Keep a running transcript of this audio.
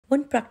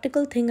One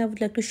practical thing I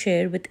would like to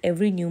share with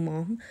every new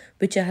mom,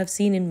 which I have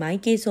seen in my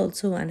case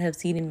also and have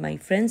seen in my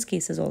friends'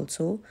 cases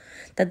also,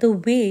 that the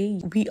way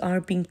we are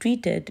being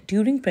treated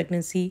during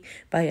pregnancy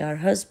by our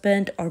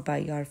husband or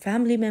by our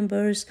family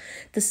members,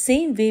 the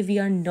same way we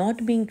are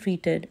not being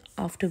treated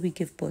after we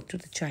give birth to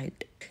the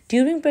child.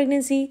 During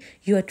pregnancy,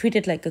 you are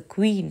treated like a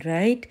queen,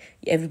 right?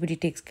 Everybody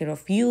takes care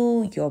of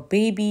you, your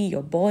baby,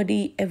 your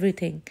body,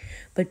 everything.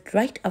 But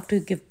right after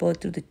you give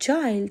birth to the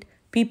child,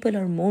 people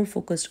are more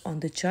focused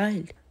on the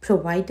child,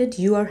 provided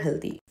you are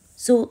healthy.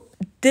 So,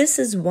 this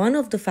is one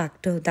of the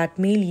factors that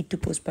may lead to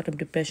postpartum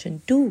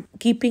depression too.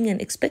 Keeping an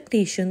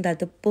expectation that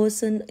the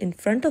person in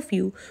front of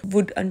you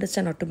would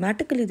understand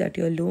automatically that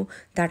you're low,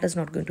 that is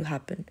not going to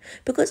happen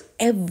because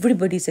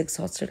everybody's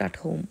exhausted at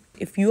home.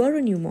 If you are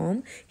a new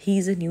mom,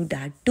 he's a new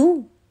dad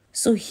too.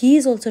 So he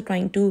is also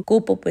trying to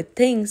cope up with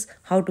things,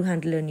 how to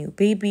handle a new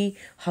baby,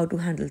 how to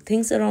handle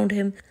things around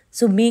him.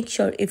 So make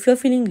sure if you're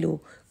feeling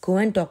low, go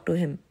and talk to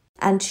him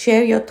and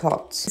share your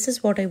thoughts. This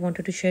is what I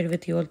wanted to share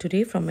with you all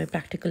today from my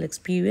practical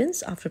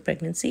experience after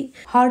pregnancy.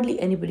 Hardly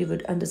anybody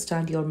would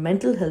understand your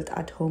mental health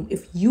at home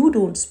if you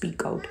don't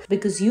speak out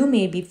because you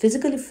may be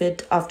physically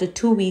fit after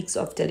 2 weeks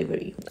of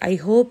delivery. I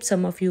hope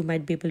some of you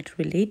might be able to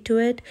relate to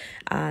it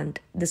and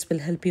this will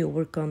help you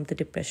overcome the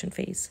depression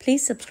phase.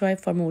 Please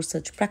subscribe for more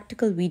such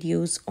practical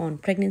videos on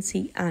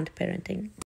pregnancy and parenting.